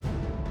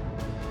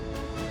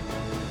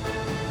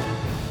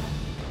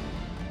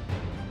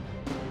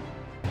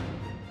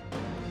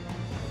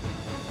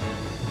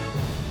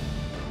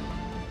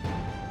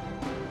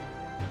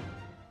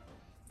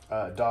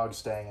Dog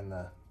staying in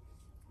the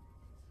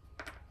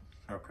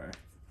Okay.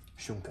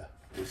 Shunka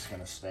is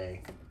going to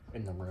stay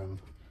in the room.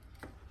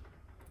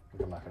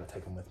 I'm not going to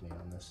take him with me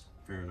on this.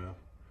 Fair enough.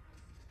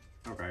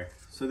 Okay,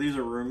 so these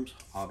are rooms,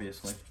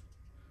 obviously.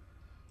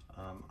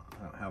 I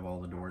don't have all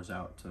the doors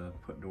out to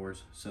put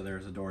doors, so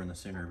there's a door in the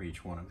center of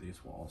each one of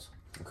these walls.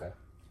 Okay.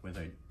 With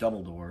a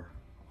double door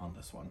on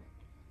this one.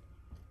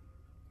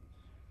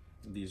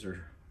 These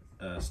are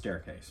a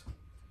staircase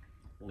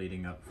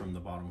leading up from the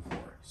bottom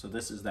floor. So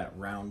this is that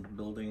round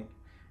building.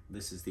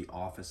 This is the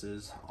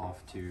offices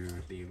off to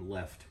the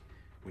left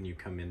when you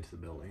come into the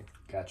building.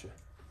 Gotcha.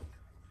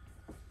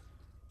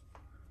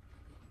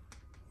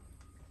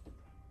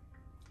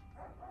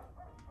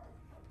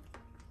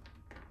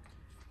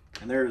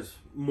 And there's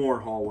more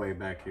hallway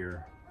back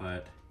here,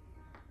 but...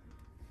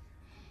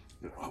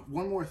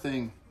 One more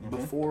thing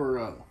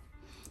before,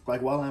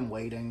 like while I'm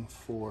waiting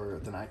for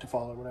the night to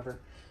fall or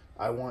whatever,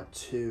 I want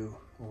to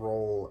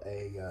roll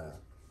a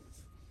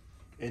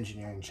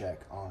engineering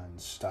check on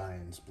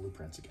Stein's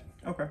blueprints again.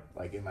 Okay.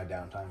 Like in my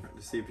downtime.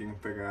 To see if you can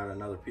figure out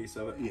another piece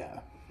of it? Yeah.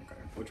 Okay.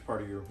 Which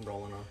part are you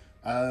rolling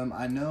on?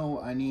 I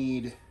know I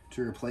need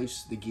to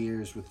replace the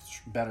gears with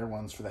better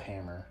ones for the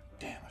hammer.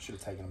 Damn, I should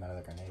have taken them out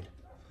of the grenade.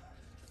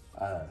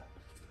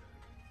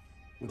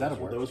 Would that have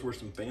worked? Those were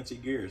some fancy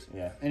gears.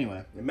 Yeah.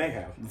 Anyway. It may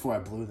have. Before I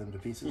blew them to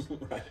pieces.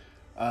 Right.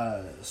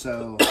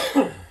 So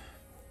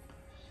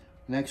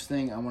next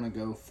thing I want to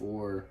go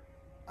for,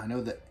 I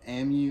know the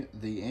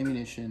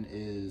ammunition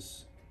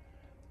is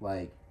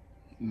like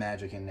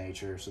magic in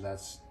nature, so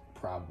that's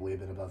probably a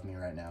bit above me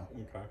right now.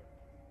 Okay.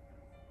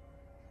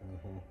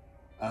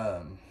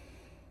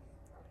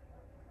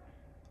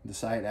 The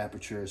sight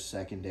aperture is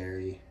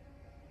secondary.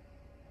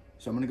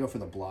 So I'm going to go for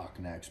the block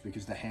next,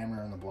 because the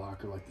hammer and the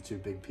block are like the two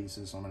big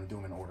pieces. So I'm going to do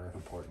them in order of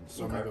importance.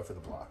 So I'm going to go for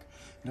the block.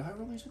 Do I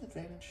roll these with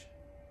advantage?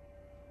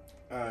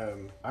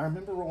 I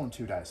remember rolling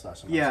 2 dice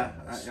last time. Yeah,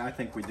 I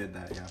think we did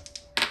that, yeah.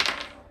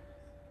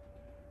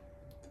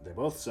 They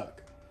both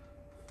suck.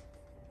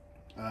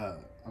 I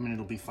mean,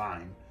 it'll be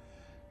fine,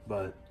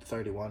 but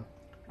 31.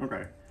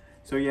 Okay.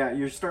 So yeah,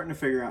 you're starting to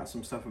figure out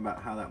some stuff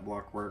about how that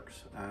block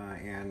works,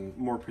 and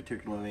more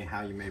particularly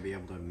how you may be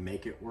able to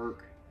make it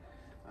work.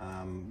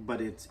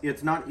 But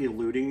it's not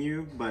eluding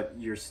you, but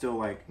you're still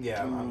like,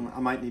 yeah, I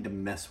might need to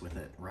mess with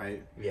it,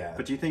 right? Yeah.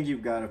 But you think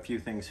you've got a few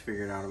things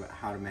figured out about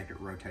how to make it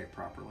rotate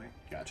properly.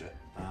 Gotcha.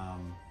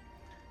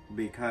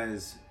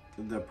 Because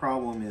the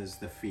problem is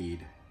the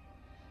feed.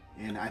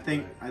 And I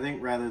think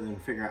rather than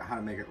figure out how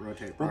to make it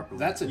rotate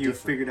properly, you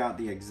figured out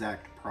the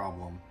exact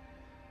problem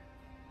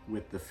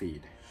with the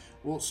feed.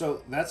 Well,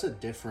 so that's a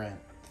different...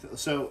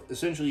 So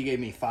essentially you gave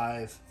me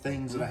 5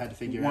 things that I had to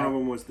figure out. One of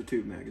them was the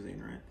tube magazine,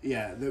 right?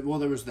 Yeah. Well,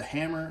 there was the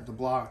hammer, the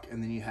block,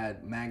 and then you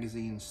had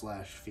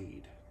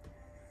magazine/feed.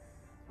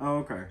 Oh,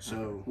 okay.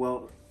 So...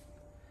 Well,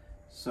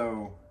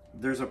 so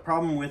there's a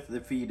problem with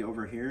the feed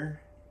over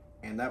here,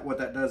 and what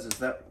that does is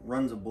that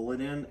runs a bullet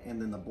in, and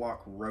then the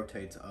block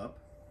rotates up,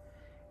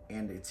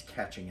 and it's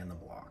catching in the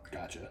block.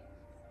 Gotcha.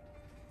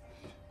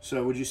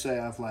 So would you say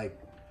I've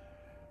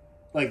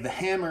like the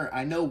hammer,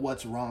 I know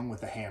what's wrong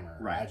with the hammer.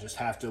 Right. I just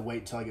have to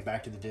wait until I get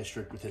back to the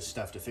district with his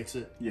stuff to fix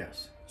it.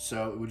 Yes.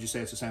 So would you say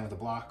it's the same with the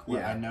block?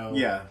 Where Yeah. I know.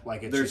 Yeah.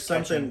 Like it's there's just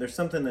something. catching... There's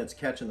something that's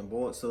catching the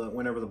bullet, so that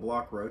whenever the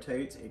block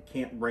rotates, it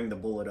can't bring the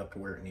bullet up to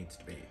where it needs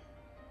to be.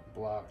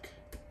 Block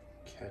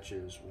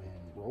catches when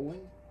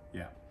rolling.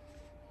 Yeah.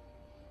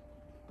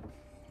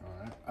 All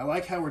right. I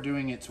like how we're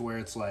doing it to where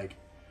it's like,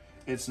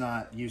 it's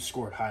not you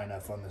scored high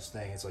enough on this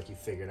thing. It's like you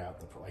figured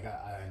out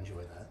I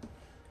enjoy that.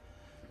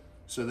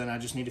 So then I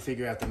just need to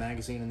figure out the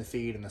magazine and the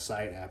feed and the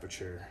sight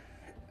aperture.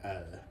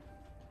 And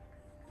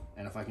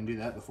if I can do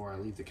that before I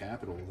leave the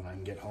capital, then I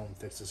can get home,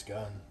 fix this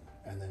gun,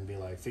 and then be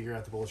like, figure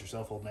out the bullets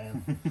yourself, old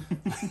man.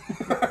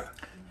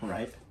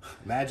 Right.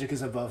 Magic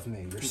is above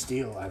me. Your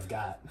steel I've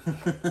got.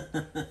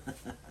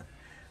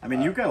 I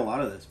mean, you've got a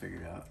lot of this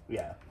figured out.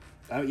 Yeah.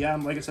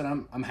 Like I said,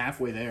 I'm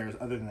halfway there,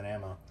 other than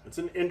ammo. It's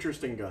an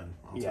interesting gun.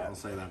 I'll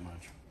say that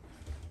much.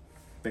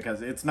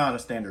 Because it's not a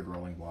standard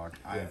rolling block.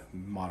 Yeah. I've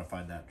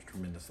modified that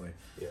tremendously.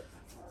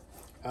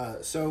 Yeah.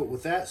 So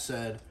with that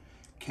said,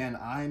 can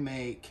I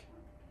make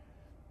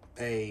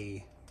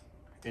an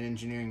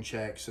engineering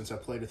check, since I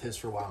played with his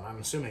for a while, and I'm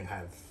assuming I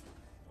have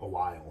a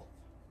while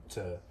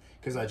to,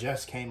 because I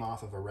just came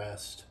off of a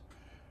rest,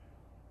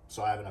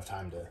 so I have enough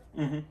time to.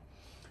 Mm-hmm.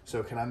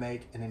 So can I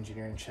make an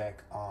engineering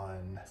check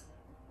on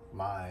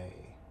my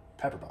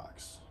pepper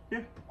box?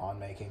 Yeah. On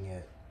making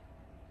it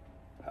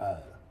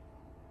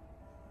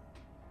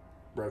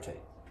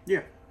rotate.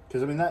 Yeah.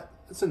 Because I mean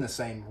it's in the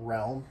same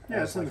realm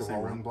as like a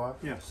rolling block.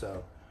 Yeah.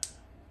 So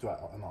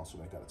I'm also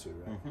make that a 2,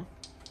 right? Mm-hmm.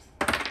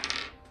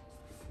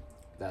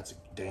 That's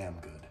damn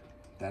good.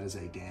 That is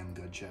a damn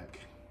good check.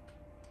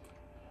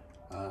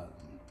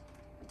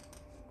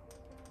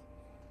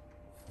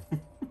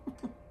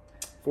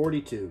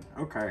 42.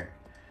 Okay.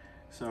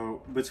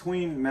 So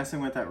between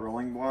messing with that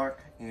rolling block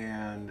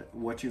and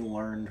what you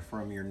learned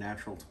from your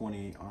natural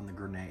 20 on the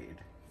grenade,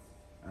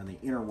 and the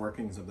inner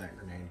workings of that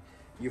grenade,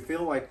 you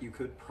feel like you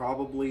could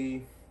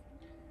probably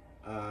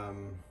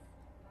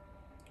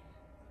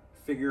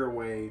figure a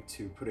way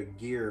to put a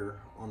gear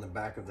on the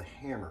back of the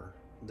hammer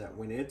that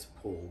when it's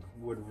pulled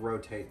would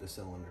rotate the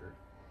cylinder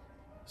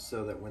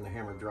so that when the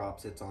hammer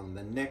drops it's on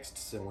the next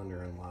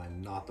cylinder in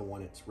line, not the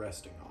one it's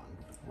resting on.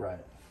 Right.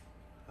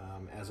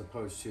 As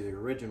opposed to the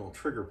original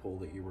trigger pull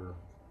that you were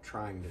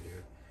trying to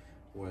do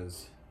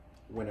was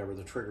whenever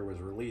the trigger was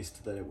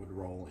released that it would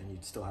roll and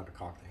you'd still have to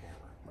cock the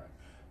hammer. Right.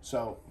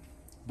 So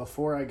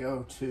before I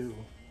go to,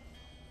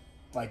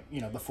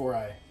 before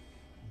I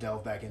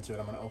delve back into it,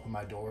 I'm going to open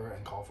my door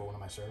and call for one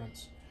of my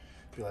servants.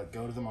 Be like,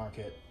 go to the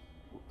market,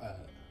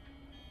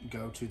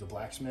 go to the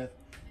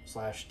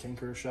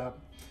blacksmith/tinker shop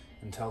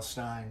and tell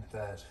Stein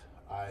that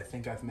I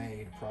think I've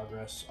made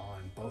progress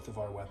on both of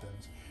our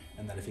weapons,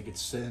 and that if he could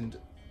send,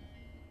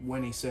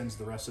 when he sends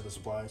the rest of the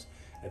supplies,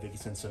 if he could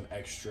send some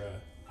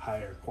extra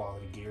higher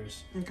quality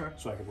gears, Okay.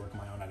 so I could work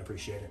my own, I'd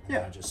appreciate it. And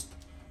Yeah. I just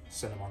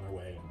send them on their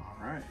way.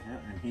 All right, yeah,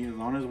 and he is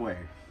on his way.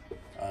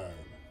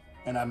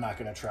 And I'm not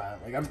gonna try.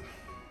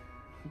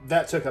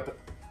 That took up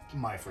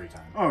my free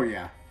time. Oh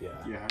yeah, Yeah.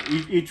 yeah.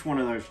 Each one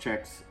of those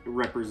checks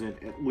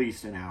represent at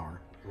least an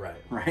hour,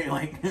 Right. right?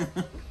 Like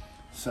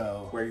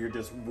So. where you're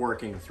just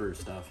working through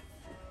stuff,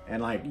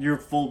 and like you're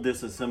full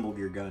disassembled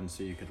your gun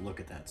so you could look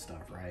at that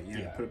stuff, right? You had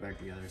Yeah. to put it back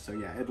together. So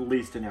yeah, at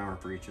least an hour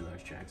for each of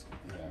those checks.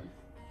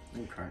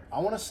 Yeah. Okay. I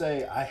want to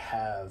say I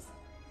have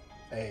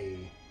a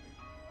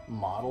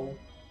model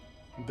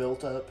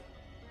built up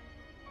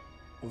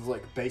of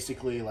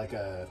basically like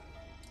a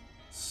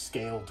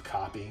scaled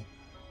copy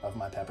of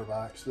my pepper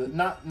box.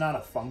 Not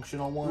a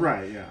functional one.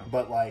 Right. Yeah.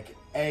 But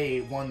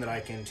one that I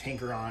can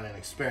tinker on and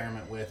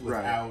experiment with Right.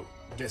 without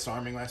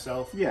disarming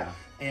myself. Yeah.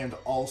 And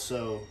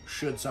also,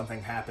 should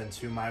something happen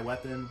to my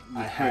weapon,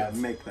 You could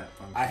make that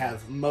function. I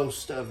have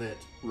most of it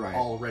Right.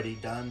 already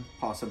done.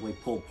 Possibly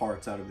pull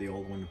parts out of the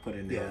old one to put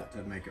into Yeah. it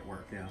to make it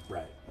work. Yeah.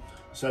 Right.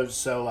 So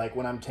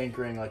when I'm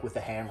tinkering with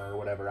the hammer or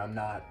whatever, I'm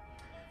not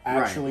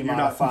actually Right.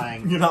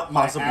 modifying. You're not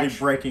my possibly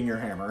breaking your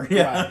hammer.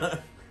 Yeah.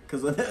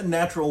 Because a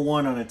natural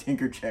one on a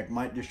tinker check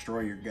might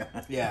destroy your gun.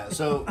 Yeah.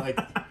 So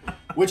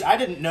which I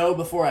didn't know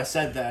before I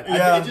said that.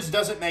 Yeah. It just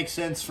doesn't make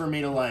sense for me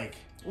to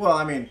Well,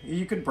 I mean,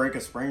 you could break a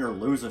spring or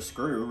lose a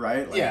screw,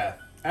 right? Yeah.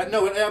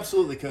 No, it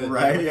absolutely could.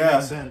 Right, It yeah.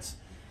 makes sense.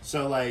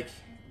 So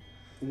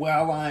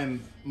while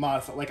I'm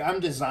I'm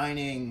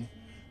designing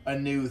a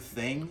new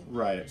thing.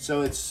 Right.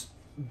 So it's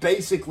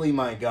basically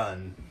my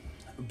gun,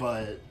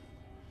 but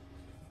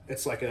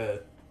it's like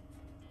a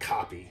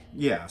copy.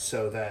 Yeah.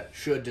 So that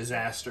should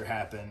disaster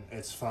happen,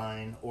 it's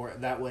fine. Or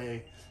that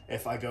way,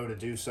 if I go to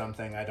do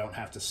something, I don't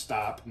have to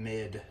stop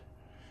mid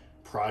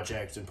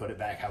project and put it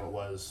back how it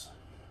was.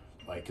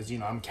 Because,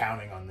 I'm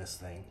counting on this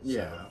thing. So.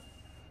 Yeah.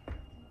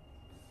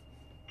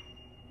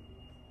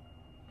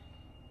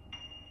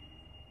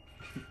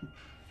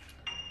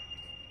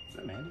 Is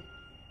that Mandy?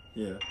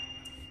 Yeah.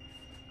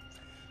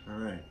 All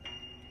right.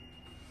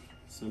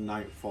 So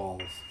night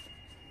falls,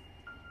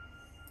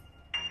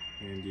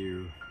 and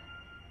you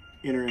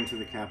enter into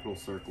the Capitol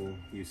Circle.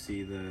 You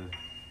see the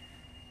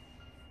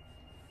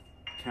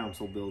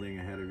council building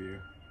ahead of you.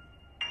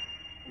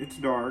 It's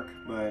dark,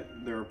 but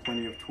there are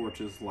plenty of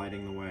torches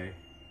lighting the way.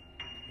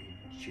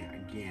 A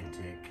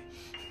gigantic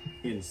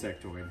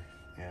insectoid.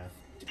 Yeah.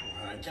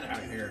 Alright, get out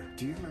of here.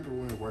 Do you remember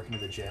when we were working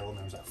at the jail and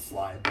there was that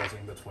fly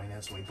buzzing between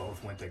us and we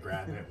both went to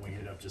grab it and we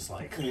ended up just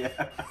Yeah.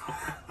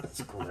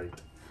 That's great.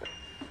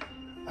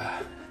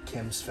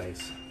 Kim's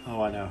face.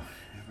 Oh, I know.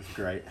 It was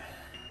great.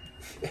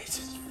 It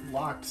just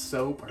locked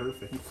so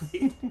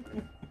perfectly.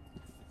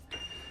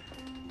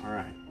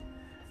 Alright.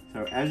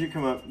 So as you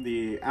come up,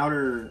 the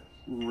outer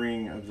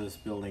ring of this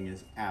building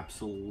is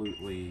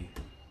absolutely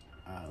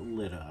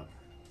lit up.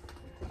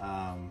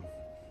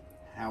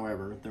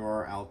 However, there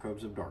are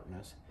alcoves of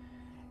darkness,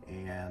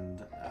 and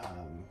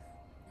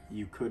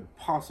you could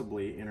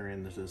possibly enter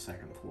into the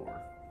second floor,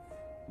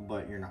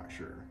 but you're not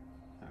sure.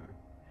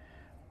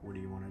 What do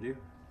you want to do?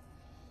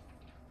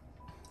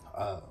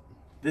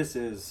 This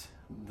is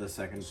the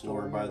second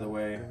floor, by the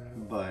way,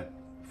 but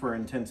for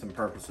intents and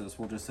purposes,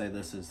 we'll just say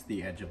this is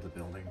the edge of the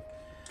building.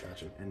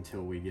 Gotcha.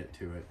 Until we get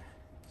to it.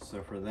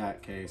 So for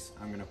that case,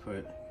 I'm gonna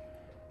put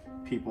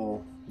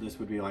people, this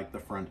would be like the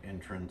front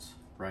entrance,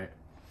 right?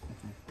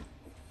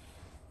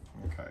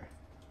 Okay.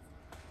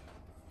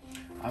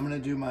 I'm going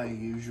to do my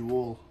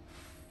usual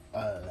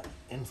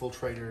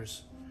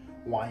infiltrators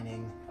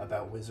whining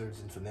about wizards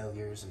and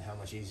familiars and how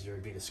much easier it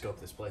would be to scope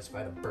this place if I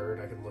had a bird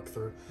I could look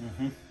through.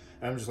 Mm-hmm. And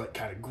I'm just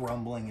kind of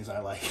grumbling as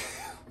I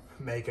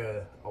make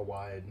a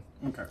wide.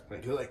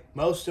 Okay.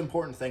 Most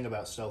important thing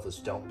about stealth is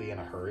don't be in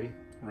a hurry.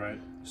 Right.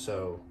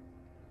 So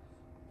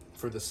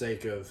for the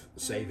sake of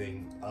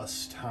saving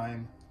us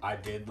time, I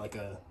did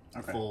a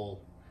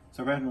full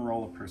So go ahead and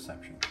roll a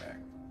perception check.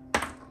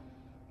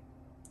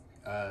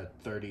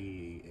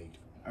 38.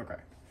 Okay.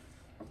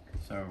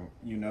 So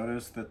you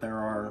notice that there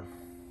are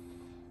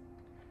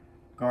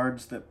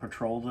guards that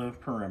patrol the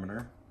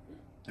perimeter.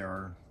 There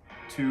are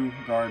 2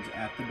 guards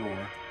at the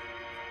door.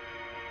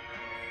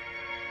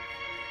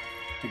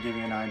 To give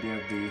you an idea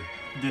of the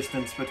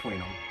distance between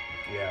them.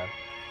 Yeah.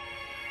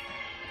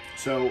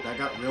 So That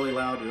got really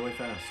loud really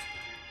fast.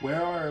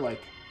 where are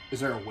like, is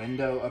there a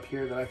window up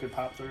here that I could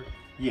pop through?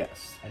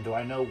 Yes. And do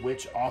I know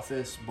which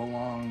office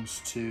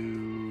belongs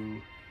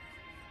to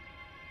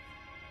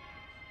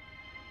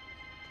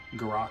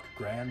Garak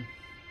Gran?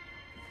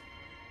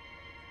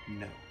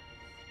 No.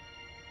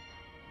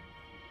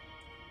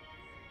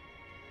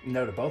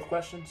 No to both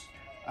questions?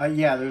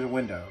 Yeah, there's a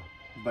window,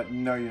 but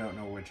no, you don't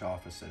know which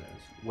office it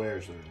is.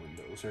 Where's the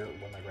window? Is there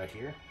one like right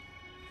here?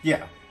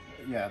 Yeah,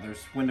 yeah.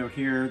 There's window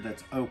here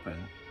that's open.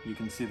 You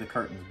can see the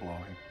curtains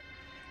blowing,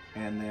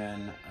 and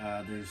then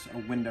there's a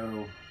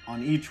window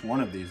on each one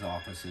of these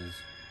offices,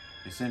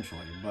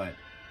 essentially. But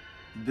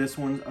this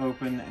one's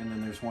open, and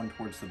then there's one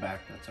towards the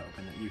back that's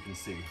open that you can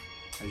see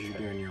as you're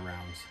doing your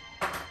rounds.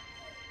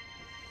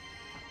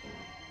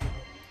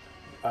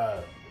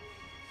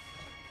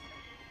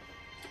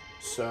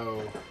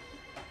 So,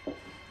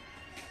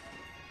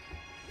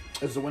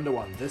 is the window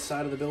on this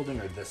side of the building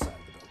or this side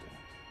of the building?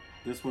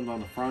 This one's on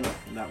the front,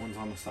 and that one's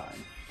on the side.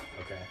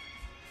 Okay.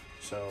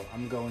 So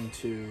I'm going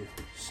to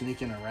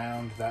sneak in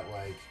around that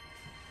like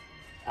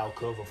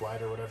alcove of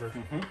light or whatever.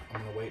 I'm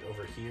gonna wait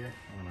over here.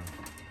 I'm gonna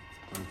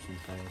grab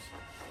some things.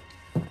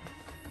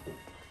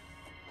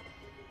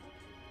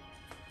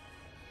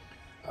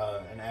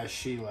 And as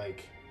she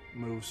like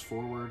moves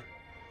forward,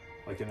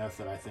 like enough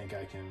that I think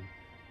I can,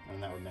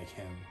 and that would make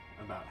him.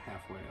 About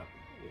halfway up,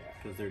 Yeah.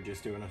 because they're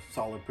just doing a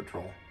solid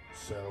patrol.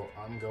 So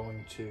I'm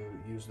going to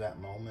use that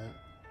moment,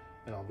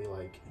 and I'll be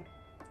like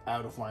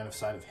out of line of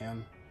sight of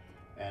him,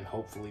 and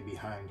hopefully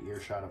behind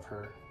earshot of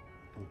her.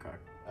 Okay.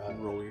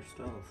 Roll your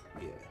stealth.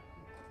 Yeah.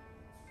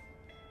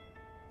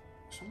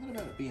 Something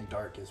about it being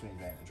dark gives me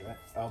advantage, right?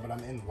 Oh, but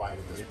I'm in light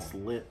at this It's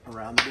point. lit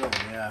around the building.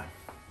 Yeah.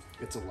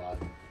 It's a lot.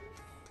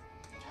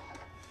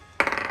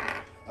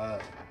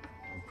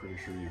 I'm pretty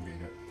sure you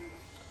beat it.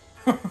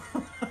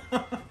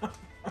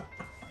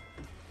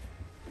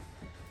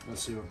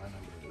 Let's see what my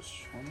number is.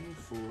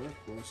 24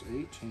 plus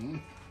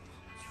 18.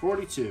 It's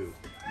 42.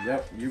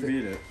 Yep, you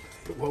beat it.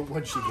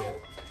 What'd she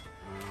get?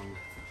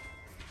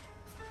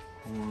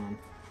 Hold on.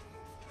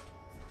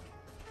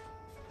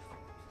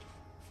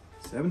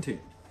 17.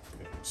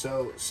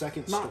 So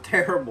second. Not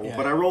terrible, Yeah.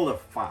 but I rolled a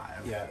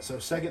 5. Yeah. So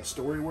second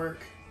story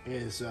work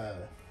is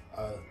a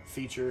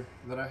feature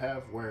that I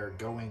have where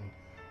going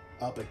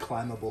up a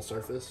climbable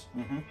surface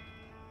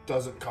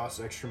doesn't cost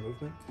extra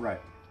movement.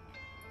 Right.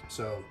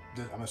 So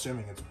I'm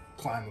assuming it's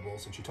climbable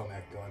since you told me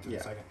I could go into it in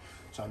a second.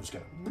 So I'm just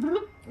gonna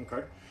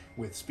Okay.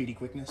 with speedy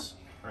quickness.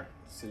 Alright.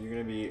 So you're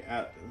gonna be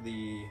at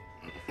the.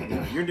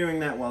 You're doing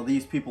that while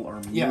these people are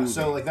moving. Yeah.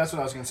 So like that's what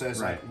I was gonna say. Is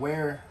Right.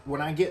 like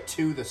when I get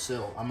to the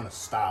sill, I'm gonna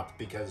stop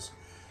because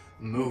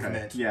movement.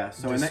 Okay. Yeah.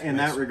 So just in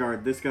that makes-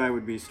 regard, this guy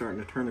would be starting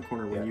to turn the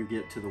corner when Yeah. you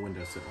get to the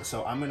windowsill.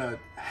 So I'm gonna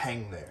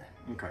hang there.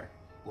 Okay.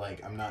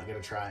 Like I'm not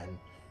gonna try and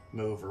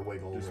move or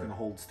wiggle. Just or, gonna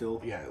hold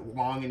still. Yeah,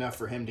 long enough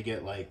for him to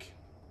get like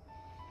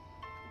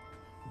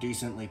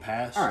decently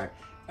past. All right.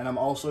 And I'm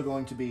also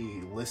going to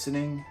be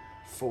listening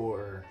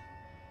for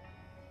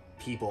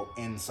people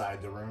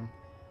inside the room,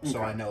 so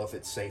Okay. I know if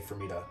it's safe for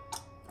me to. All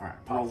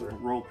right. Pop through.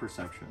 Roll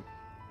perception.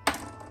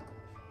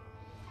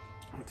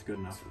 That's good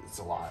enough. It's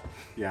a lot.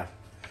 Yeah.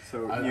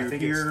 So I you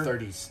think hear it's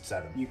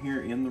 37. you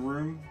hear in the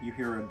room. You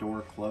hear a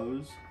door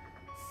close.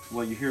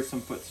 Well, you hear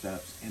some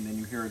footsteps, and then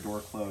you hear a door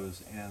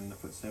close, and the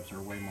footsteps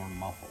are way more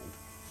muffled.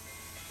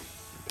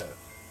 Okay.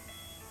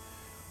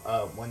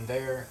 When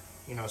they're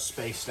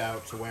spaced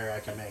out to where I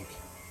can make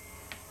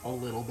a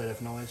little bit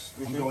of noise,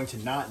 I'm going to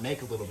not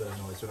make a little bit of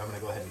noise, but I'm going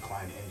to go ahead and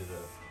climb into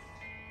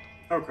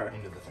Okay.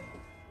 the thing.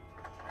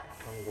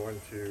 I'm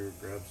going to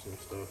grab some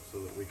stuff so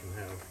that we can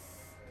have.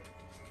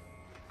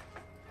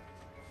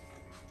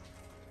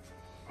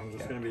 I'm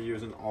just going to be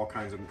using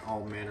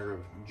all manner of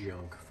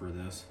junk for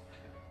this.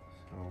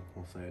 So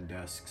we'll say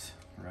desks,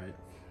 right?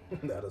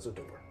 That is a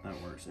door. That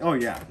works. Oh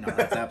yeah, no,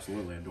 that's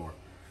absolutely a door.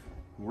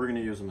 We're going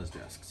to use them as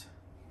desks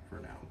for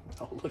now.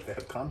 Oh, look, they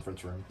have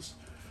conference rooms.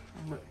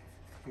 But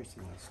here's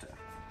some of that stuff.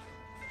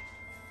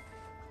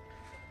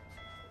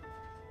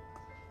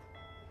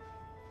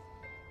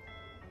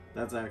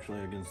 That's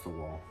actually against the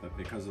wall, but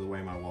because of the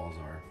way my walls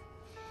are.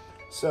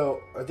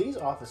 So, are these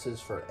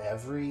offices for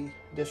every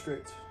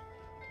district?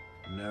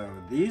 No,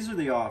 these are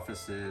the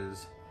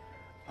offices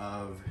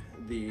of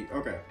the.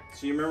 Okay,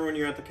 so you remember when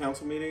you were at the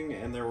council meeting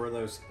and there were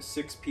those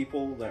 6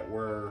 people that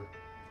were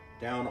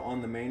down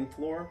on the main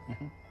floor?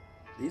 Mhm.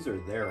 These are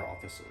their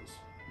offices.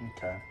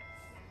 Okay.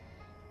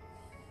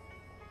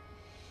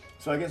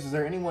 So I guess, is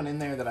there anyone in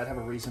there that I'd have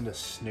a reason to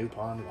snoop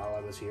on while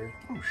I was here?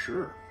 Oh,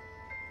 sure.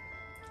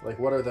 Like,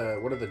 what are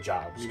the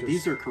jobs? 'Cause-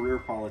 These are career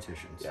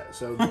politicians. Yeah.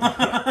 So,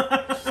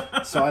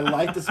 so I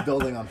light this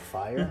building on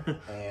fire,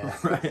 and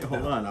Right,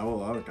 hold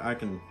on. I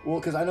can. well,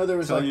 because I know there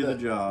was Tell like you the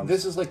jobs.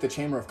 This is like the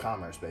Chamber of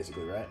Commerce,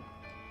 basically, right?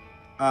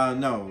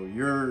 No,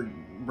 you're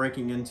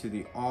breaking into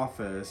the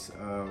office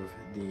of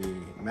the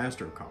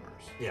Master of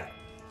Commerce. Yeah.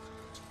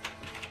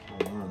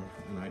 Hold on,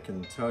 and I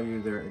can tell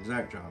you their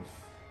exact job.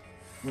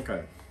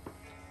 Okay.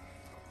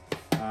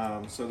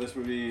 So this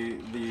would be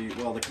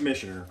the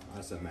commissioner.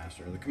 I said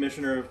master. The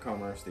commissioner of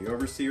commerce, the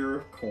overseer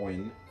of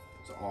coin.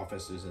 His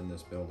office is in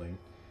this building.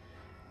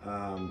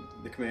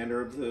 The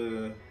commander of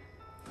the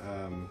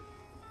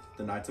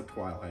Knights of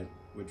Twilight,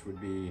 which would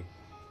be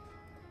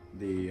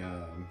the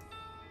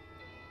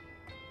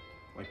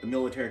like the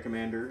military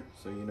commander.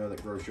 So you know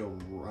that Groshiel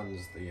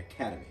runs the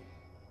academy.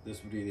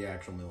 This would be the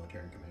actual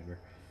military commander.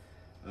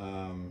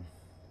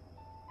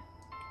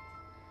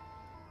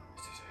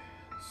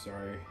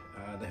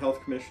 The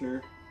health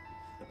commissioner,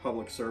 the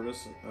public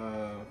service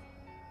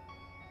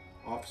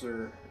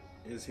officer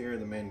is here,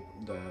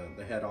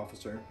 the head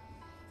officer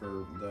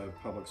for the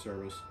public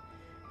service,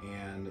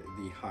 and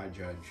the high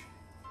judge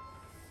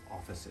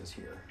office is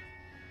here.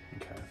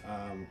 Okay.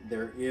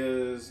 There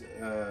is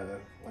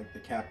like the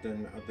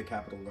captain of the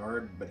Capitol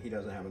Guard, but he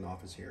doesn't have an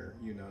office here.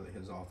 You know that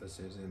his office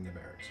is in the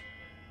barracks.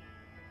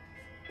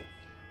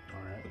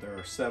 All right. But there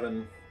are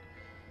 7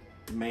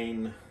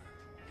 main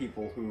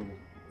people who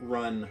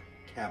run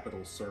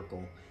Capital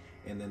Circle,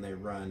 and then they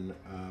run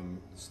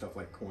stuff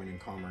like coin and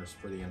commerce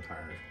for the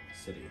entire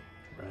city.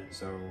 Right.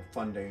 So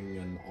funding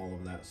and all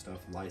of that stuff,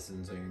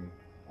 licensing,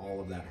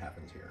 all of that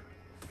happens here.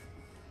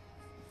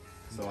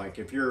 So like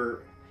if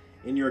you're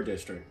in your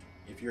district,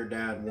 if your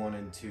dad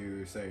wanted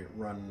to say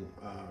run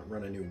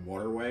a new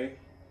waterway,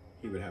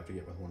 he would have to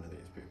get with one of these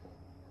people.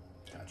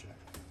 Gotcha.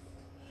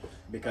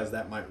 Because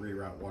that might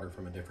reroute water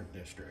from a different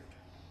district.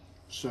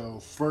 So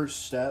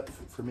first step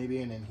for me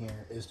being in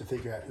here is to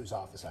figure out whose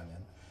office I'm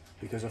in.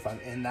 Because if I'm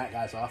in that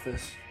guy's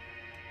office,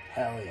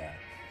 hell yeah.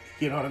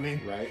 You know what I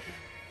mean? Right?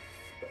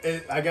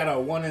 I got a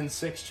 1 in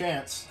 6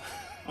 chance.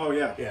 Oh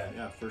yeah. Yeah.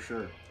 Yeah, for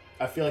sure.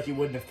 I feel like you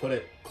wouldn't have put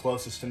it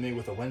closest to me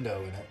with a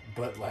window in it,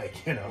 but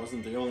like, you I know.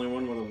 wasn't the only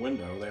one with a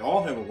window. They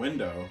all have a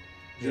window.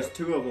 Just Yep.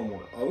 2 of them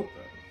were open.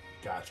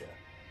 Gotcha.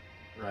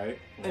 Right?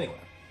 Anyway.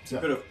 You So,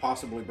 could have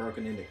possibly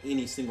broken into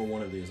any single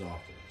one of these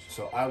offices.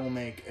 so I will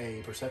make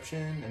a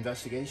perception,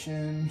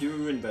 investigation.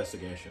 Do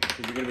investigation,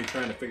 because you're going to be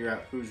trying to figure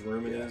out whose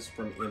room it Yeah. is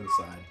from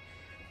inside.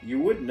 You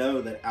would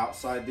know that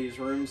outside these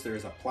rooms,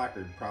 there's a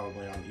placard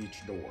probably on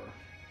each door.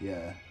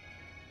 Yeah.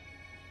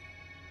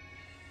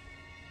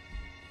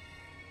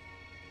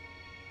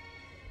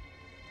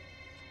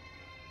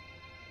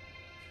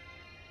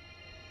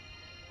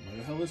 Where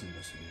the hell is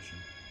investigation?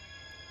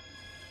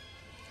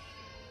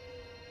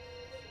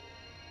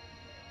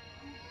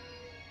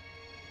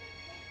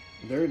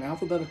 They're in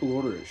alphabetical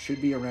order. It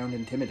should be around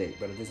intimidate,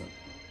 but it isn't.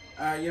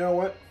 You know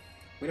what?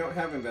 We don't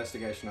have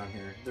investigation on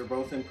here. They're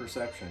both in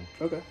perception.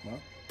 Okay, well.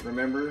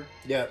 Remember?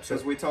 Yeah,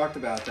 Because we talked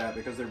about that,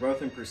 because they're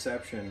both in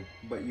perception,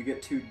 but you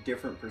get 2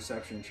 different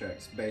perception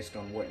checks based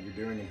on what you're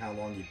doing and how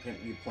long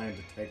you plan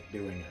to take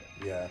doing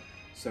it. yeah.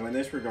 So in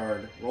this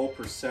regard, roll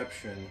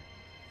perception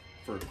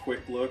for a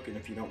quick look, and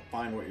if you don't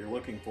find what you're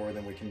looking for,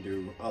 then we can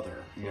do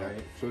other, right?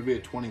 So it'd be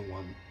a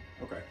 21.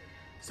 Okay.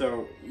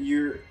 So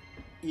you're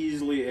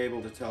easily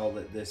able to tell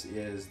that this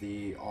is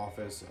the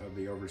office of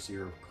the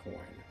overseer of coin.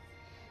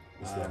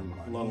 Is that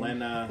money?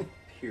 Lolena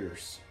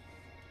Pierce.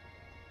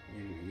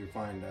 You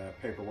find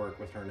paperwork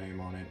with her name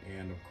on it,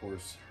 and of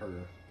course her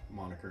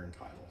moniker and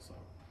title. So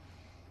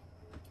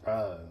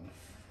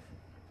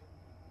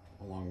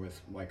along with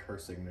like her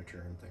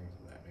signature and things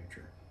of that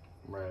nature.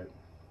 Right.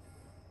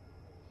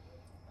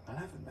 Not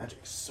having magic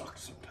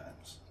sucks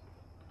sometimes.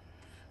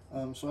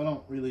 So I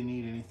don't really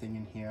need anything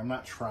in here. I'm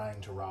not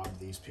trying to rob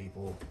these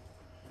people,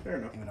 Fair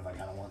enough. even if I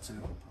kind of want to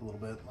a little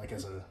bit. Like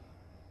as a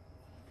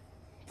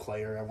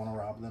player, I want to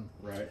rob them.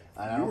 Right.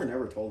 I You don't- were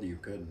never told you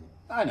couldn't.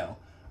 I know.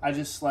 I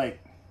just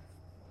like.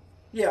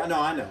 Yeah, no,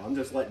 I know. I'm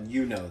just letting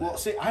you know that. Well,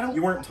 see, I don't.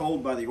 You weren't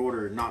told by the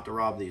order not to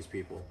rob these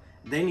people.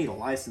 They need a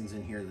license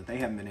in here that they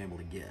haven't been able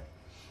to get.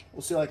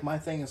 Well, see, like my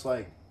thing is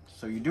like.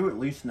 So you do at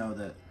least know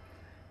that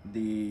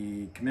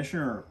the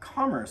Commissioner of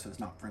Commerce is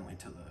not friendly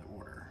to the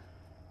order.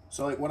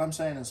 So like what I'm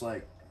saying is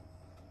like.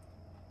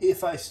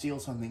 If I steal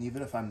something,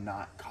 even if I'm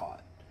not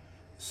caught,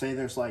 say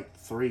there's like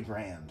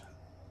 $3,000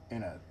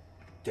 in a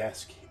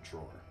desk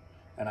drawer,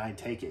 and I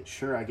take it.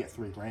 Sure, I get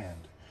 $3,000.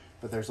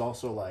 But there's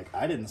also like,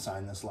 I didn't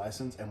sign this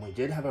license, and we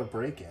did have a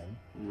break-in.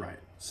 Right.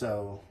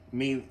 So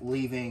me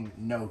leaving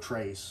no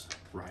trace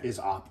Right. is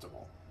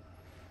optimal.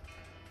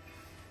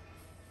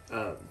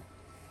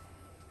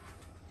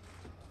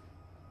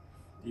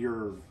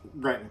 You're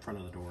right in front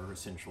of the door,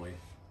 essentially.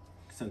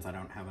 Since I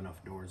don't have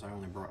enough doors, I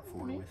only brought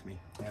 4 with me.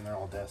 And they're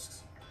all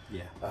desks.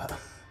 Yeah.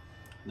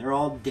 They're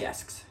all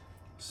desks.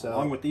 So,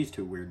 Along with these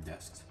 2 weird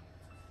desks.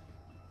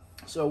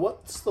 so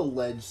what's the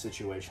ledge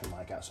situation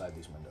like outside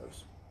these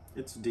windows?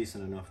 It's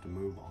decent enough to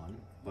move on,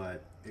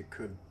 but it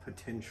could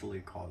potentially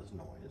cause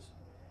noise.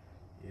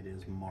 It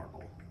is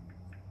marble.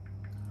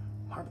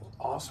 Marble's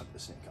awesome to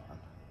sneak on.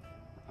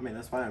 I mean,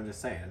 that's why I'm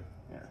just saying.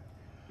 Yeah.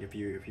 If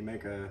you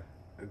make a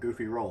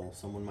goofy roll,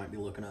 someone might be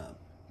looking up.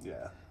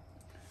 Yeah.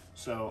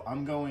 So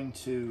I'm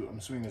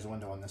assuming there's a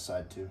window on this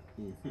side too.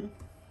 Mm-hmm.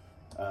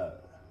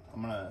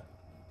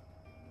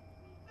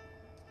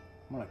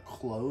 I'm gonna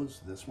close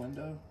this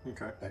window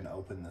Okay. and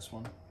open this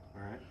one.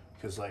 All right.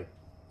 Because, like,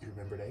 you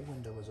remembered a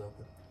window was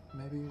open.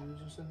 Maybe it was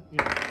just, you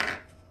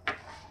know.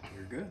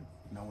 You're good.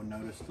 No one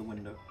noticed the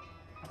window.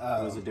 It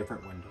Uh, was a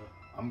different window.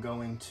 I'm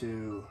going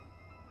to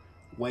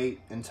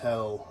wait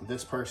until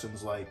this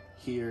person's like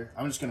here.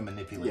 I'm just gonna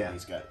manipulate Yeah.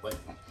 these guys. Like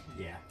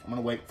Yeah. I'm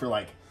gonna wait for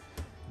like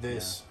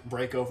this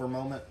breakover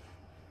moment,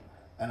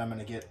 and I'm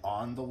gonna get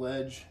on the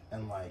ledge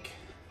and like.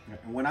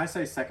 When I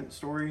say second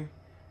story,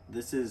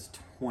 this is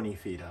 20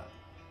 feet up.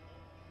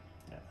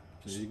 Yeah.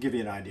 Just to give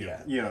you an idea.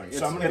 Yeah. You know, it's,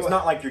 So I'm gonna it's go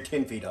not like you're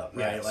 10 feet up,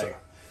 right? Yeah, like,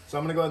 so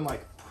I'm gonna go ahead and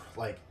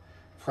like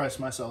press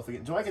myself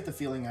again. Do I get the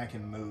feeling I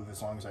can move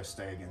as long as I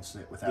stay against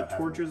it the without having-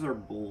 torches are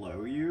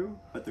below you,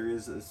 but there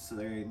is a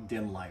very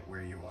dim light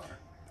where you are.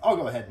 I'll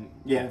go ahead and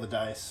Yeah. roll the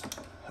dice.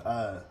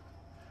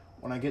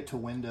 When I get to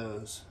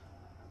windows,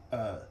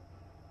 like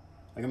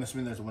I'm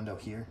assuming there's a window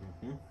here.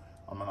 Mhm.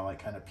 I'm gonna like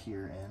kind of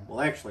peer in. Well,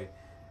 actually,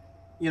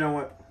 you know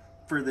what?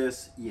 For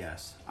this,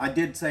 yes. I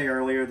did say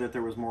earlier that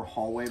there was more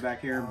hallway back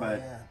here, Oh, but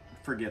yeah.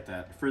 forget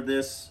that. For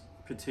this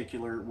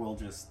particular,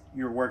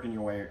 you're working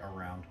your way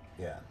around.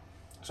 Yeah.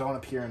 So I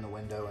want to peer in the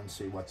window and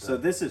see what the. So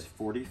this is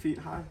 40 feet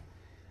high.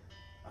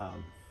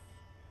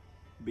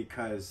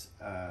 Because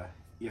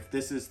if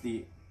this is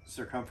the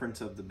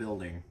circumference of the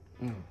building,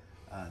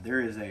 there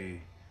is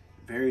a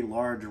very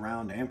large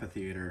round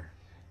amphitheater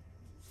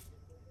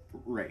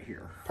right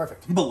here.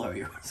 Perfect. Below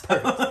you.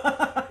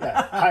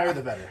 Yeah, higher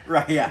the better.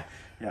 Right, yeah.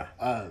 Yeah.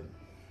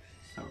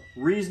 So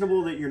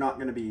Reasonable that you're not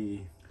going to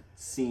be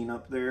seen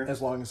up there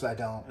as long as I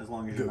don't. as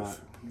long as goof. you're not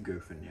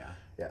goofing, yeah.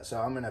 Yeah. So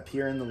I'm gonna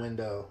peer in the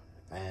window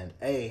and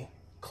A,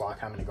 clock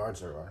how many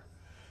guards there are,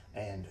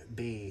 and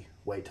B,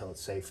 wait till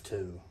it's safe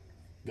to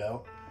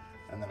go,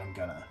 and then I'm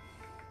gonna.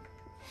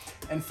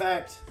 In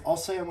fact, I'll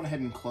say I went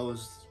ahead and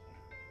closed.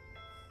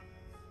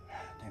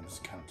 Damn, it's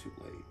kind of too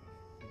late.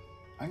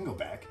 I can go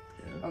back.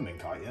 Yeah. I haven't been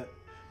caught yet.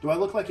 Do I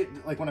look like it?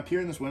 Like when I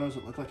peer in this window, does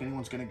it look like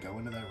anyone's gonna go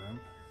into that room?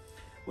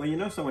 Well, you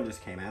know someone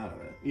just came out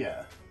of it.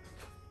 Yeah.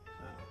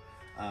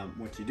 So,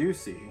 what you do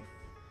see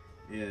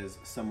is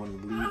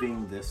someone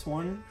leaving this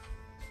one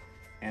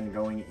and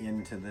going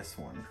into this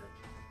one.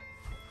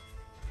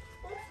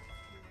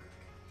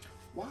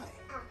 Why?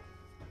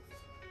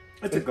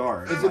 It's a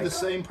guard. Is it the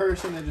same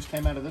person that just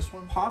came out of this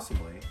one?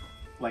 Possibly.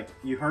 Like,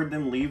 you heard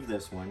them leave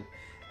this one.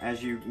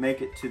 As you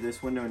make it to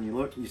this window and you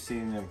look, you see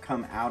them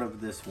come out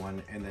of this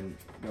one and then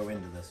go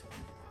into this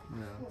one.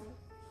 No.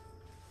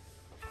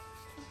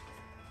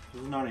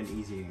 This is not an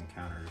easy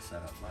encounter to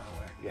set up, by the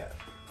way.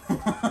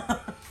 Yeah.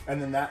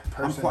 And then that I'm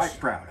person's quite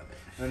proud of it.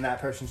 And then that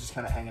person's just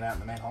kind of hanging out in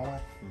the main hallway.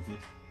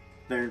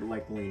 They're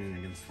like leaning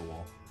against the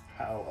wall.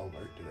 How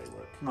alert do they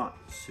look? Not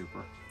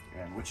super.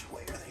 And which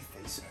way are they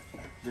facing?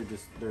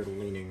 They're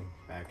leaning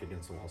back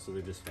against the wall, so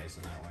they're just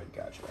facing that way.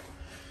 Gotcha.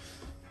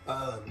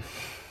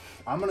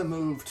 I'm gonna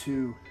move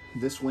to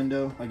this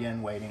window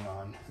again, waiting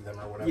on them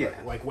or whatever. Yeah.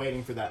 Like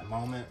waiting for that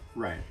moment,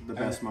 Right. The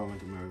best moment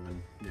to move,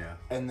 and yeah.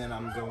 and then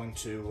I'm going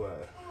to.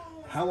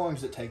 How long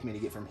does it take me to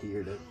get from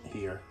here to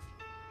here?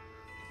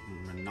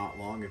 Not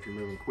long if you're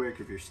moving quick.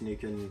 If you're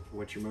sneaking,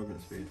 what's your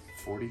movement speed?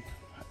 40,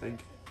 I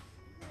think.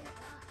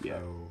 Yeah.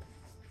 So,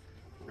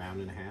 round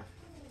and a half.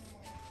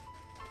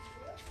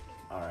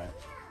 All right.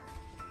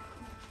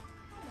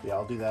 Yeah,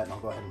 I'll do that, and I'll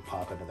go ahead and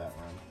pop into that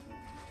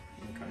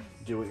room. Okay.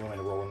 Do what you want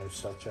me to roll a new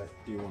stealth check?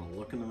 Do you want to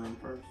look in the room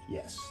first?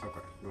 Yes. Okay.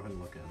 Go ahead and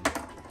look in.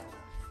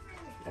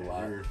 A Yeah,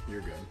 lot.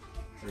 You're good.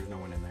 There's no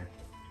one in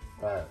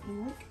there.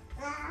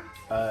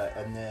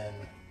 And then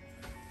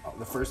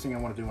the first thing I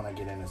want to do when I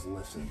get in is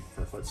listen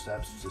for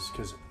footsteps, just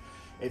because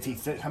if he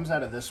comes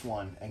out of this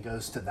one and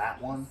goes to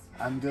that one,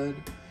 I'm good.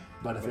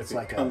 But if But it's if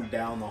like you come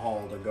down the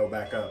hall to go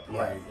back up, yeah,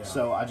 right? Yeah.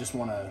 so I just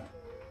want to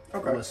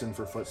okay. listen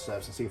for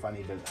footsteps and see if I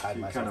need to hide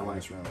You myself kind in of like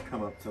this room.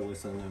 come up to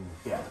listen and.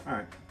 Yeah. All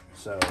right.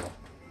 So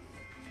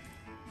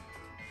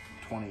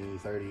 20,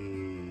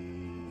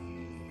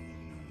 30.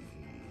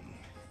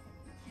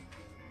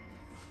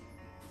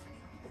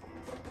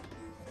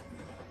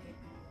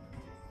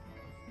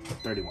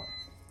 31.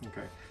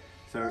 Okay.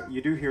 So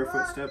you do hear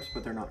footsteps,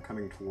 but they're not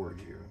coming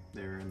towards you.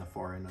 They're in the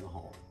far end of the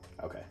hall.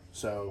 Okay,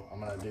 so I'm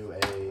gonna do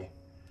a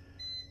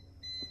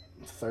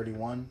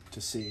 31 to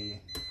see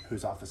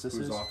whose office this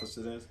is. Whose office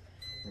it is?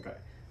 Okay.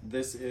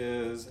 This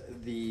is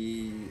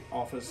the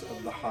office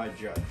of the High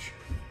Judge.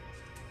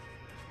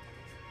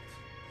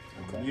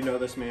 Okay. You know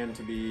this man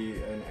to be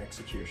an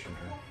executioner.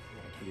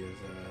 Like he is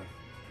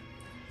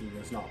he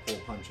does not pull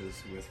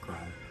punches with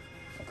crime.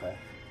 Okay.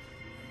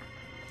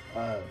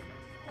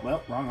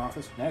 Well, wrong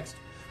office. Next.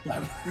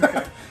 I'm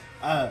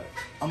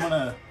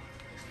gonna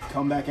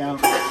come back out.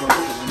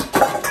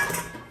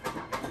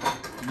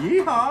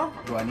 Yeehaw!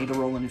 Do I need to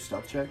roll a new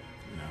stealth check?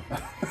 No.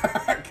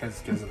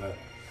 Because of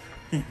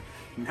the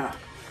No.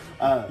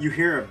 You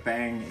hear a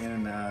bang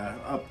in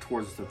up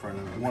towards the front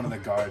of the one of the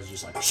guards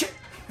just like shit.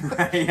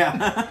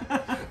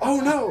 yeah. Oh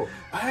no!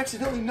 I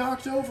accidentally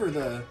knocked over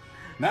the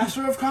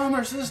Master of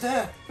Commerce's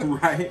death.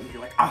 Right?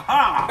 You're like,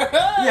 aha!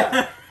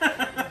 Yeah.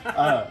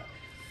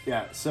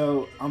 Yeah,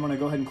 so I'm gonna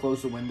go ahead and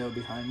close the window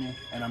behind me,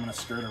 and I'm gonna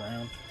skirt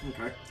around.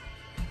 Okay.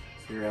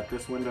 So you're at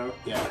this window.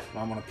 Yeah,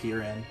 I'm gonna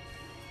peer in.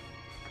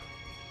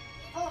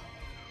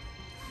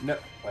 No,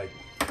 like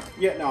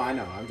Yeah, no, I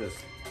know. I'm just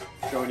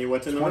Showing you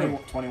what's in the 20, room.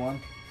 21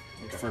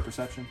 Okay. for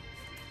perception.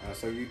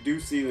 So you do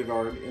see the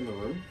guard in the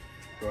room.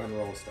 Go ahead and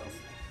roll a stealth.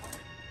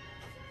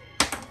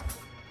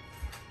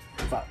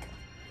 Fuck.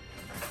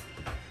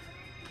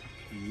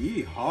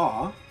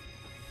 Yeehaw.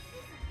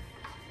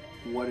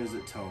 What is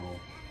it total?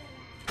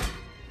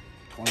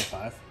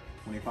 25.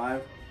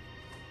 25?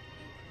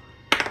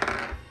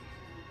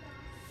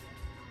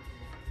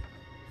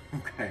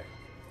 Okay.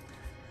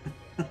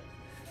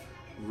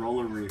 Roll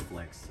a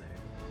reflex save.